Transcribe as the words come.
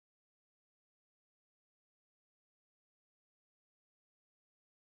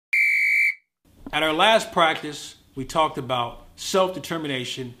At our last practice, we talked about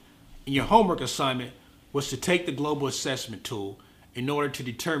self-determination, and your homework assignment was to take the global assessment tool in order to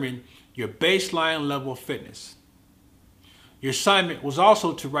determine your baseline level of fitness. Your assignment was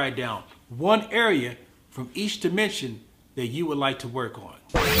also to write down one area from each dimension that you would like to work on.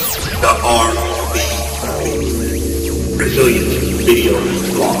 The RVB Resilience Video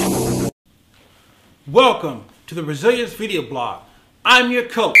Blog. Welcome to the Resilience Video Blog. I'm your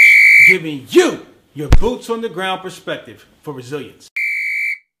coach, giving you your boots on the ground perspective for resilience.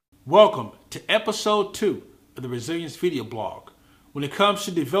 Welcome to episode 2 of the Resilience Video Blog. When it comes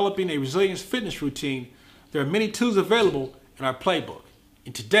to developing a resilience fitness routine, there are many tools available in our playbook.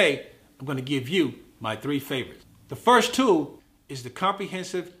 And today, I'm going to give you my 3 favorites. The first tool is the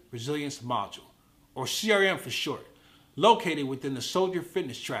Comprehensive Resilience Module, or CRM for short, located within the Soldier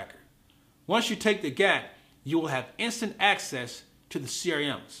Fitness Tracker. Once you take the GAT, you will have instant access to the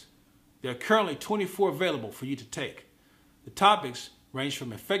CRMs. There are currently 24 available for you to take. The topics range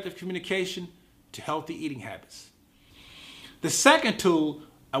from effective communication to healthy eating habits. The second tool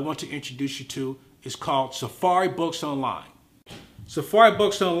I want to introduce you to is called Safari Books Online. Safari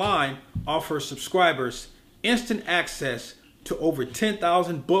Books Online offers subscribers instant access to over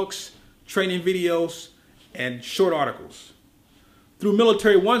 10,000 books, training videos, and short articles. Through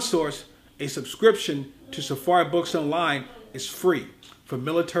Military OneSource, a subscription to Safari Books Online is free for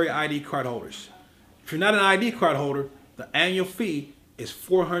military ID card holders. If you're not an ID card holder, the annual fee is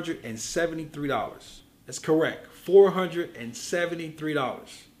 $473. That's correct,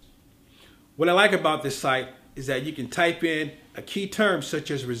 $473. What I like about this site is that you can type in a key term such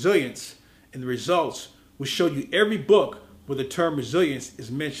as resilience, and the results will show you every book where the term resilience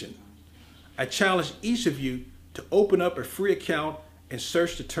is mentioned. I challenge each of you to open up a free account and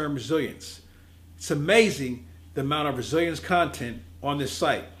search the term resilience. It's amazing the amount of resilience content on this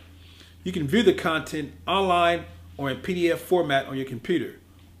site. You can view the content online or in PDF format on your computer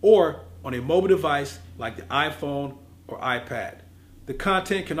or on a mobile device like the iPhone or iPad. The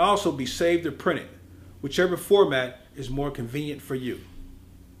content can also be saved or printed, whichever format is more convenient for you.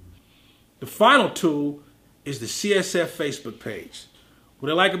 The final tool is the CSF Facebook page.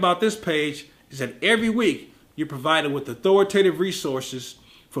 What I like about this page is that every week you're provided with authoritative resources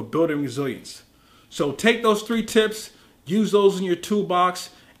for building resilience. So take those 3 tips, use those in your toolbox,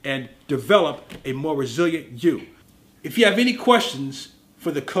 and develop a more resilient you. If you have any questions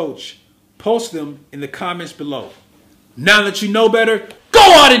for the coach, post them in the comments below. Now that you know better, go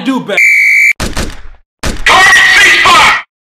out and do better.